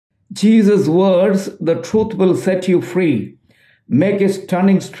Jesus' words, "The truth will set you free," make a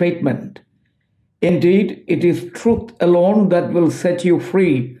stunning statement. Indeed, it is truth alone that will set you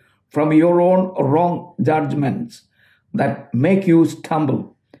free from your own wrong judgments that make you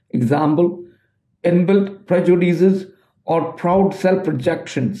stumble. Example, inbuilt prejudices or proud self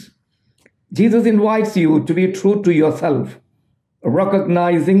projections. Jesus invites you to be true to yourself,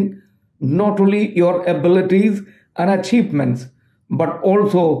 recognizing not only your abilities and achievements, but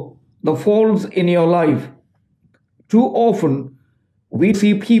also the faults in your life. Too often, we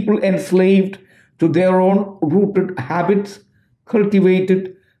see people enslaved to their own rooted habits,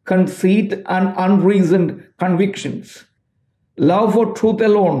 cultivated conceit, and unreasoned convictions. Love for truth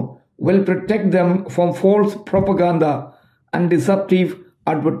alone will protect them from false propaganda and deceptive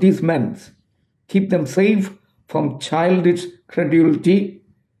advertisements, keep them safe from childish credulity,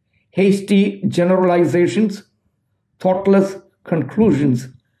 hasty generalizations, thoughtless conclusions,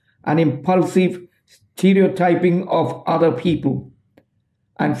 and impulsive stereotyping of other people.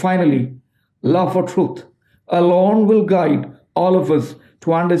 And finally, love for truth alone will guide all of us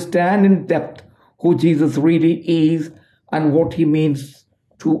to understand in depth who Jesus really is and what he means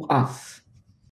to us.